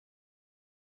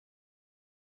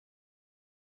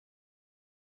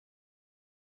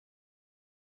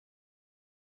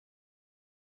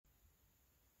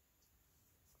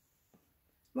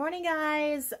Morning,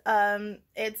 guys.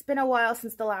 It's been a while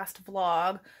since the last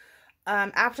vlog.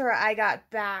 After I got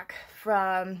back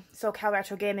from SoCal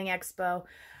Retro Gaming Expo,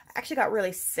 I actually got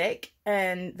really sick,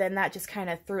 and then that just kind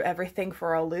of threw everything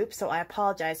for a loop, so I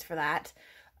apologize for that.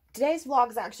 Today's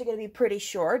vlog is actually going to be pretty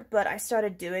short, but I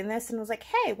started doing this and was like,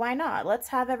 hey, why not? Let's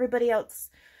have everybody else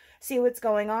see what's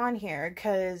going on here,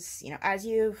 because, you know, as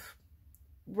you've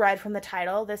read from the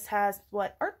title, this has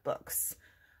what art books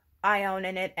I own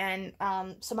in it, and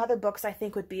some other books I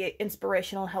think would be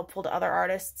inspirational and helpful to other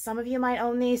artists. Some of you might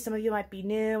own these, some of you might be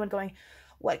new and going,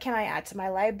 what can I add to my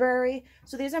library?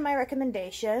 So these are my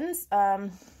recommendations.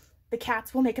 The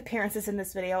cats will make appearances in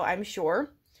this video, I'm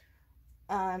sure.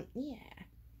 Yeah.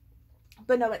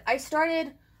 But no, I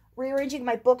started rearranging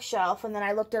my bookshelf, and then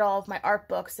I looked at all of my art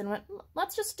books and went,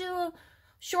 let's just do a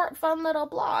short, fun little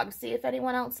blog, see if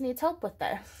anyone else needs help with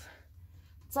this.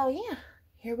 So yeah,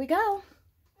 here we go.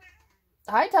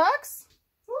 Hi, Tux.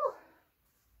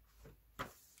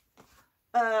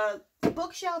 The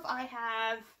bookshelf I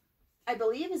have, I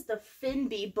believe, is the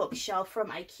Finby bookshelf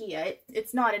from IKEA.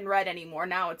 It's not in red anymore.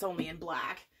 Now it's only in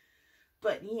black.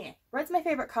 But yeah, red's my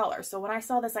favorite color, so when I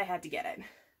saw this, I had to get it.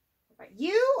 Right.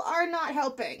 You are not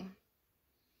helping.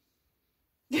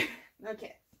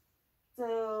 Okay.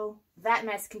 So that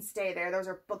mess can stay there. Those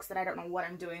are books that I don't know what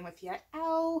I'm doing with yet.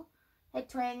 Ow. Head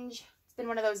twinge. It's been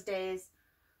one of those days.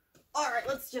 Alright,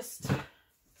 let's just...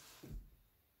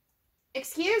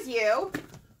 Excuse you.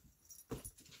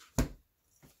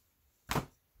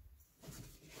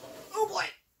 Oh boy.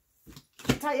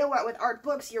 I tell you what, with art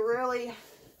books, you're really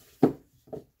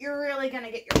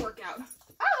gonna get your workout.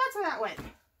 Oh, that's where that went.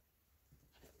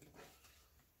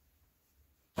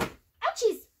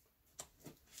 Ouchies.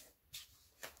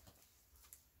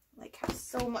 Like, have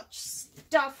so much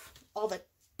stuff. All the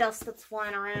dust that's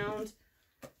flying around.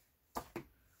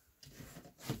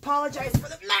 Apologize for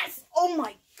the mess. Oh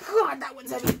my god, that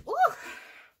one's heavy.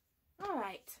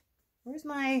 Alright. Where's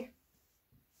my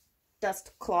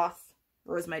dust cloth?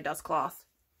 Where's my dust cloth?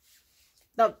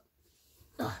 Oh,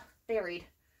 buried.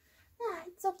 Ah,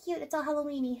 it's so cute. It's all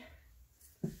Halloween-y.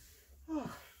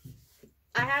 Oh.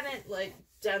 I haven't, like,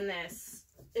 done this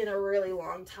in a really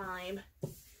long time.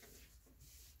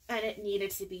 And it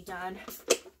needed to be done.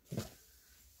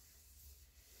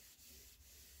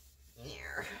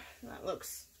 There. That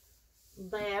looks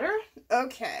better.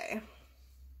 Okay.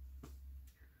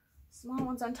 Small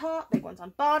ones on top, big ones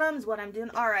on bottom is what I'm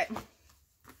doing. Alright.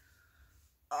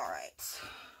 Alright.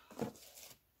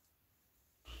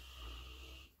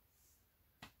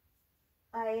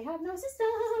 I have no system.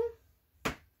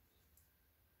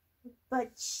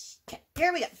 But, okay,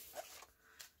 here we go.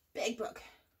 Big book.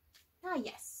 Ah,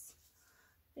 yes.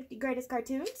 50 greatest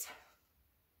cartoons.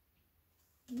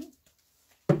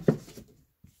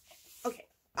 Okay,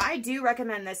 I do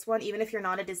recommend this one, even if you're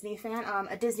not a Disney fan.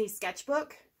 A Disney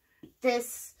Sketchbook.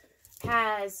 This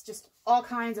has just all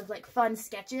kinds of, like, fun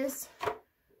sketches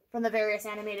from the various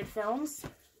animated films.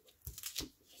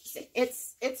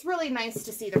 It's really nice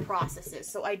to see the processes,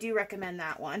 so I do recommend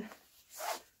that one.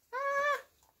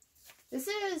 This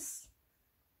is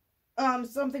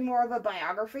something more of a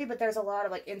biography, but there's a lot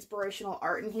of, like, inspirational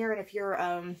art in here, and if you're,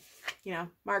 you know,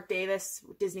 Marc Davis,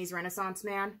 Disney's Renaissance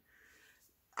man,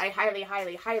 I highly,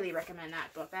 highly, highly recommend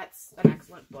that book. That's an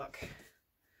excellent book.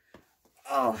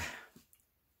 Oh.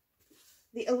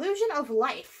 The Illusion of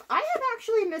Life. I have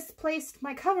actually misplaced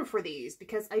my cover for these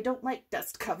because I don't like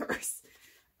dust covers.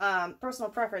 Personal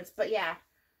preference, but yeah.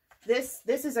 This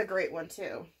is a great one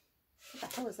too. What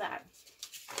the hell is that?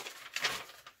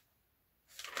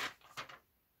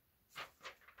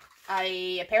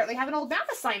 I apparently have an old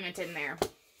math assignment in there.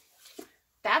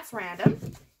 That's random.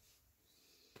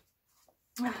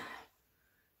 Ah,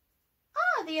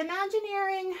 the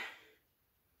Imagineering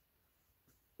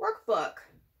Workbook.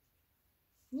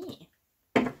 Yeah.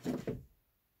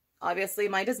 Obviously,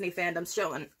 my Disney fandom's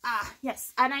showing. Ah,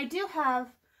 yes. And I do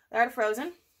have The Art of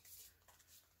Frozen,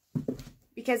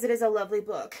 because it is a lovely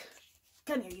book.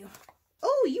 Come here, you.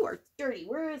 Oh, you are dirty.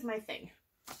 Where is my thing?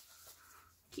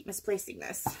 Keep misplacing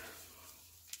this.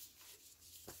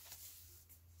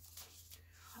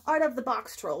 Art of the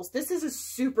Boxtrolls. This is a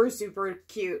super, super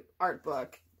cute art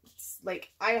book. It's,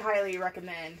 like, I highly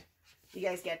recommend you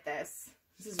guys get this.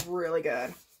 This is really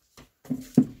good.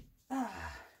 Oh,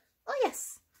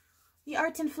 yes. The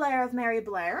Art and Flair of Mary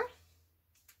Blair.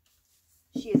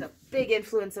 She is a big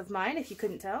influence of mine, if you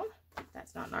couldn't tell.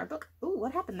 That's not an art book. Ooh,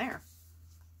 what happened there?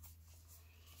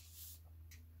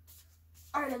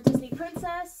 Art of Disney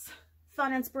Princess.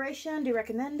 Fun inspiration. Do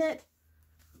recommend it.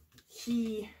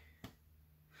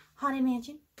 Haunted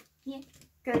Mansion. Yeah,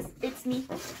 because it's me.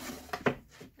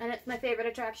 And it's my favorite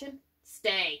attraction.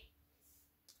 Stay.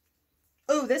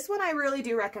 Oh, this one I really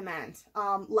do recommend.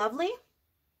 Lovely.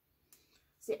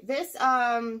 See, this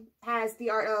has the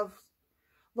art of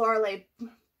Lorelei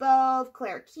Bove,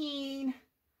 Claire Keane,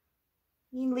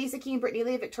 Lisa Keane, Brittany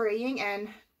Lee, Victoria Ying, and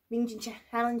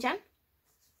Helen Chen.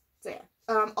 So yeah,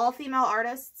 all female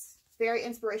artists. Very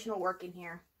inspirational work in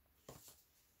here.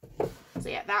 So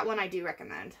yeah, that one I do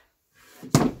recommend.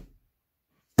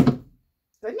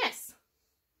 Goodness.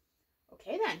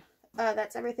 Okay then.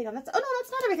 That's everything on that side. Oh no,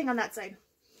 that's not everything on that side.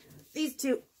 These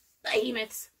two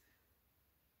behemoths.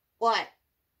 What?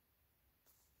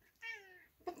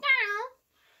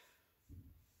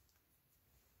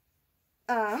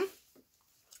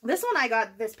 This one I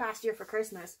got this past year for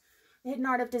Christmas. The Hidden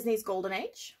Art of Disney's Golden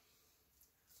Age.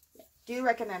 Do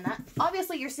recommend that.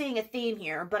 Obviously, you're seeing a theme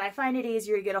here, but I find it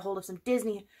easier to get a hold of some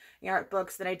Disney art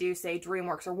books than I do, say,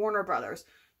 DreamWorks or Warner Brothers.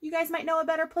 You guys might know a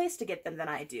better place to get them than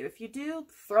I do. If you do,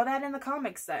 throw that in the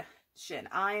comics section.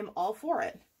 I'm all for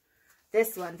it.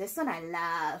 This one I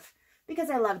love, because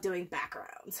I love doing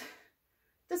backgrounds.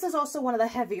 This is also one of the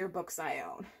heavier books I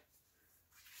own.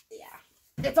 Yeah.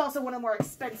 It's also one of the more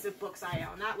expensive books I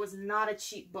own. That was not a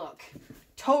cheap book.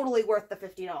 Totally worth the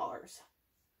 $50.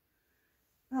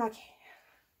 Okay.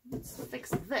 Let's fix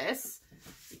this.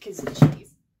 Because,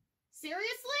 jeez.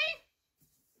 Seriously?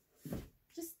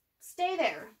 Just stay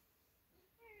there.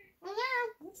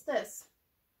 What's this?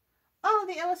 Oh,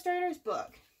 the illustrator's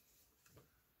book.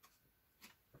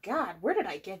 God, where did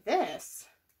I get this?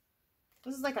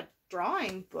 This is like a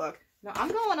drawing book. No, I'm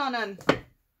going on a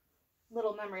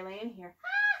little memory lane here.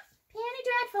 Ah, Penny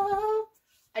Dreadful.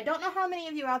 I don't know how many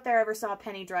of you out there ever saw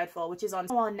Penny Dreadful, which is on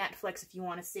Netflix if you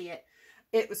want to see it.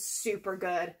 It was super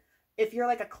good. If you're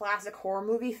like a classic horror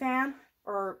movie fan,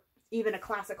 or even a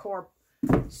classic horror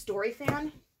story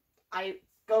fan,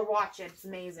 go watch it. It's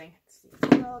amazing.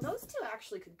 So those two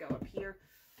actually could go up here.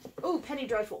 Oh, Penny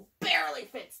Dreadful barely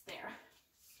fits there.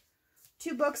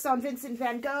 2 books on Vincent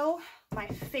van Gogh, my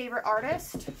favorite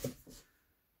artist.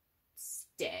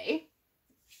 Stay.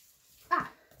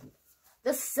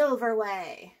 The Silver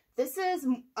Way. This is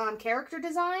character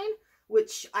design,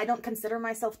 which I don't consider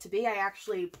myself to be. I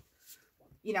actually,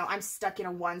 you know, I'm stuck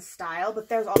in one style, but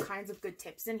there's all kinds of good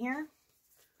tips in here.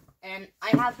 And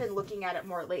I have been looking at it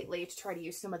more lately to try to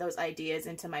use some of those ideas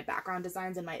into my background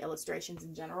designs and my illustrations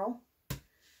in general.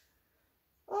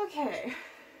 Okay.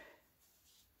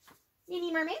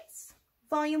 Mini Mermaids,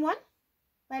 Volume 1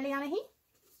 by Liana He.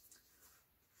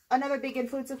 Another big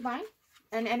influence of mine.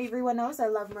 And everyone knows I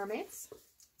love mermaids.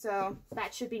 So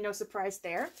that should be no surprise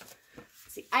there. Let's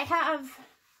see, I have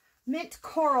Mint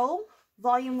Coral,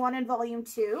 Volume 1 and Volume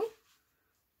 2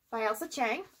 by Elsa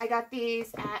Chang. I got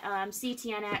these at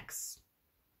CTNX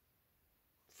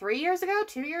 3 years ago,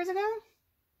 2 years ago?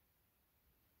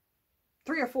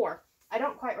 3 or 4. I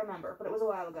don't quite remember, but it was a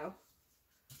while ago.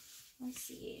 Let's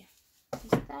see.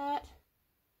 Is that?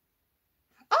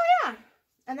 Oh yeah!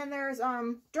 And then there's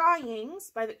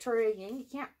Drawings by Victoria Ying. You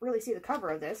can't really see the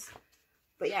cover of this.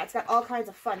 But yeah, it's got all kinds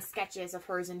of fun sketches of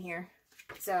hers in here.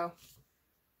 So,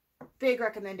 big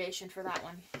recommendation for that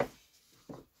one.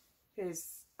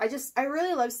 Because I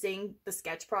really love seeing the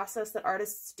sketch process that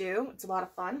artists do. It's a lot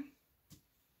of fun.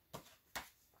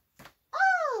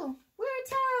 Oh! Weird.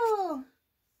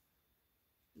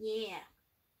 Yeah.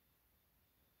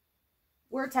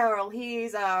 Weird.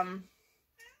 He's,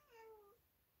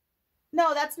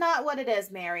 No, that's not what it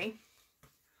is, Mary.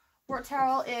 Walt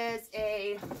is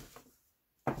a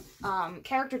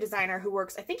character designer who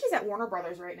works, I think he's at Warner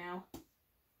Brothers right now.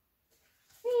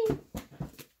 Hey.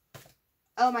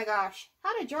 Oh my gosh.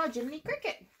 How to draw Jiminy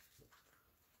Cricket.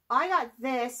 I got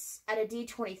this at a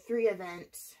D23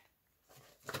 event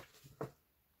a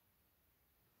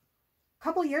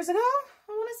couple years ago,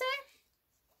 I want to say.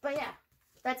 But yeah,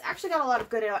 that's actually got a lot of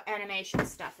good animation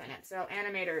stuff in it. So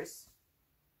animators,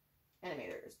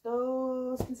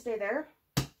 those can stay there.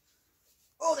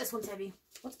 Oh, this one's heavy.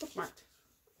 What's bookmarked?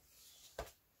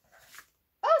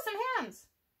 Oh, some hands.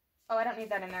 Oh, I don't need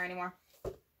that in there anymore.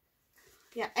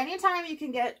 Yeah, anytime you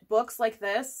can get books like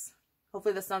this,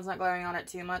 hopefully the sun's not glaring on it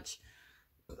too much,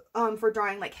 for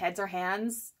drawing like heads or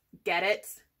hands, get it.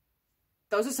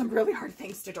 Those are some really hard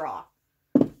things to draw,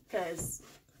 because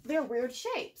they're weird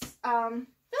shapes.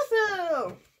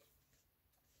 Vilippu!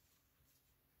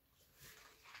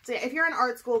 So yeah, if you're in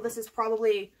art school, this is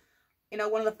probably, you know,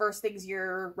 one of the first things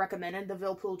you're recommended, the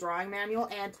Vilippu drawing manual.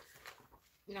 And,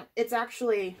 you know, it's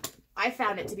actually, I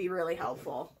found it to be really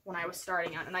helpful when I was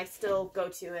starting out, and I still go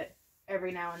to it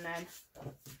every now and then.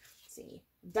 Let's see.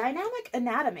 Dynamic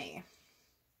Anatomy.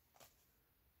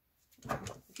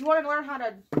 If you want to learn how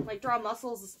to, like, draw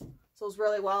muscles muscles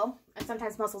really well, and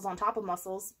sometimes muscles on top of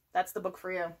muscles. That's the book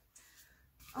for you.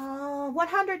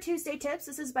 100 Tuesday Tips.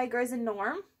 This is by Grizz and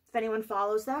Norm, if anyone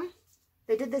follows them.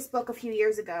 They did this book a few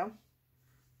years ago.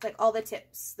 Like all the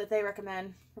tips that they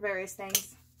recommend for various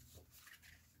things.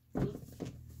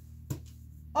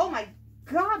 Oh my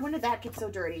god, when did that get so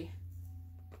dirty?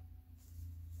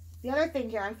 The other thing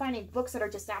here, I'm finding books that are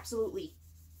just absolutely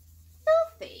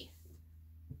filthy.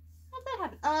 How'd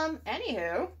that happen?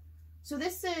 Anywho. So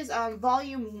this is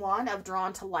volume 1 of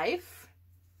Drawn to Life,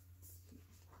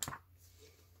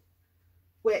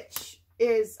 which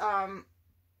is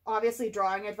obviously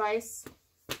drawing advice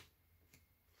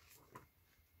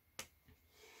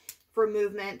for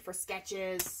movement, for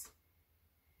sketches,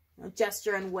 you know,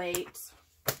 gesture and weight.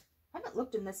 I haven't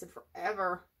looked in this in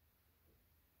forever.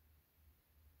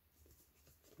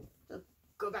 So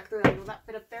go back through that. Will that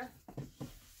fit up there?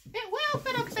 It will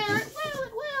fit up there. It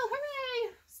will.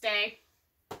 Hooray! Stay.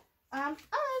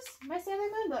 Us, my Sailor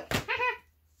Moon book.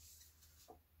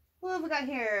 What have we got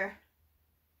here?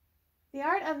 The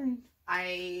Art of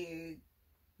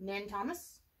Nan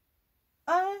Thomas.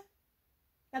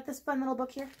 Got this fun little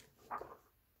book here.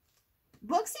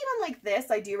 Books even like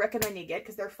this, I do recommend you get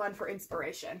because they're fun for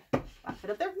inspiration. I'll fit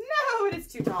up there. No, it is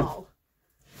too tall.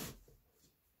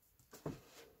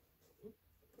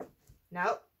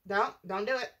 Nope, don't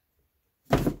do it.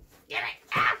 Get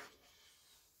it! Ah!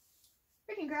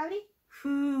 Freaking gravity.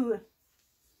 Whew.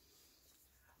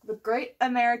 The Great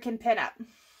American Pinup.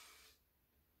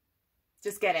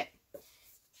 Just get it.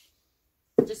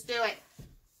 Just do it.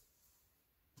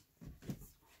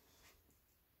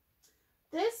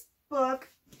 This book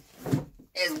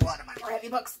is one of my more heavy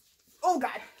books. Oh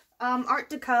god. Art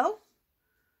Deco.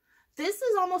 This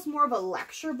is almost more of a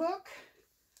lecture book,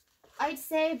 I'd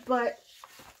say, but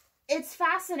it's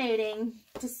fascinating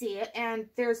to see it, and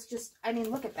there's just, I mean,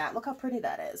 look at that. Look how pretty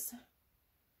that is.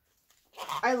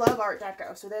 I love Art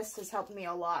Deco, so this has helped me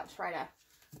a lot try to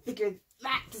figure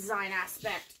that design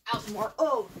aspect out more.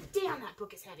 Oh, damn, that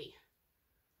book is heavy.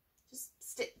 Just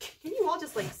stick. Can you all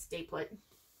just, like, stay put?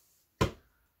 Is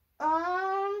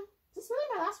this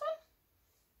really my last one?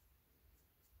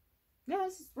 Yeah,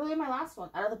 this is really my last one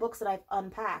out of the books that I've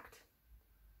unpacked.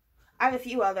 I have a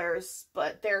few others,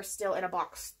 but they're still in a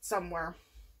box somewhere.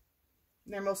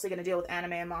 They're mostly going to deal with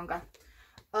anime and manga.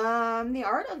 The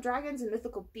Art of Dragons and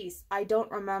Mythical Beasts. I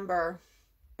don't remember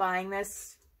buying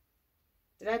this.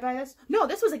 Did I buy this? No,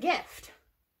 this was a gift.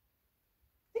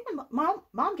 I think my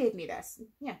mom gave me this.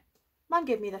 Yeah, mom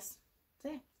gave me this. So,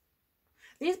 yeah.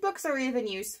 These books are even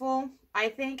useful, I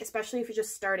think, especially if you're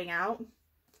just starting out.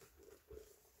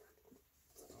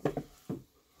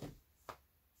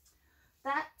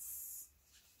 That's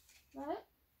that it?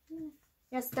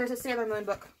 Yes, there's a Sailor Moon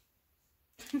book.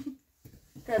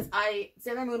 Because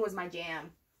Sailor Moon was my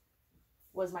jam.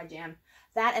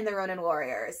 That and the Ronin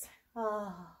Warriors.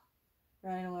 Oh,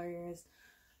 Ronin Warriors.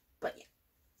 But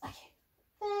yeah. Okay.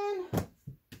 Then,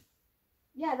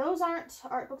 yeah, those aren't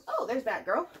art books. Oh, there's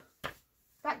Batgirl.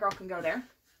 Batgirl can go there.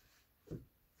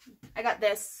 I got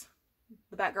this,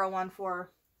 the Batgirl one,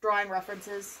 for drawing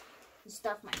references and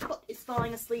stuff. My foot is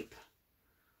falling asleep.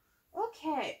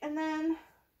 Okay, and then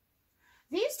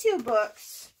these two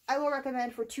books I will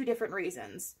recommend for two different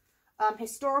reasons.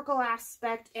 Historical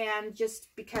aspect, and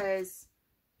just because,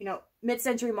 you know,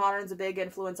 mid-century modern's a big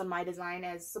influence on my design,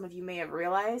 as some of you may have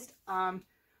realized.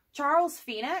 Charles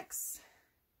Phoenix,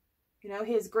 you know,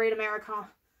 his Great Americana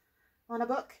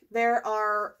book.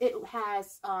 It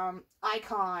has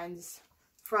icons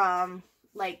from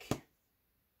like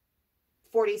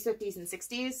 40s, 50s, and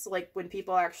 60s, like when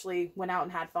people actually went out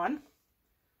and had fun.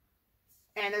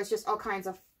 And there's just all kinds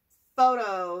of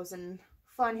photos and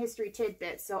fun history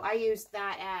tidbits. So I use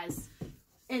that as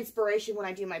inspiration when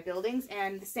I do my buildings,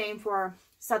 and the same for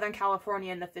Southern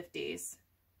California in the 50s.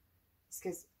 It's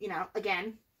because, you know,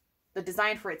 again, the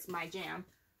design for it's my jam.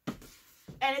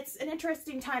 And it's an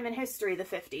interesting time in history, the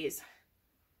 50s.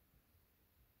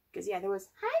 Because, yeah, there was,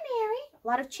 hi, Mary, a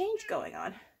lot of change going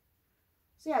on.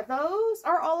 So, yeah, those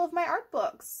are all of my art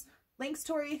books. Links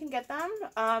to where you can get them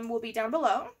will be down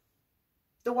below.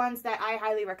 The ones that I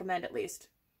highly recommend, at least.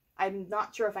 I'm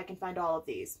not sure if I can find all of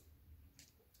these.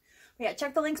 But yeah,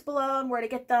 check the links below and where to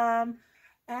get them.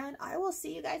 And I will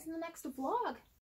see you guys in the next vlog.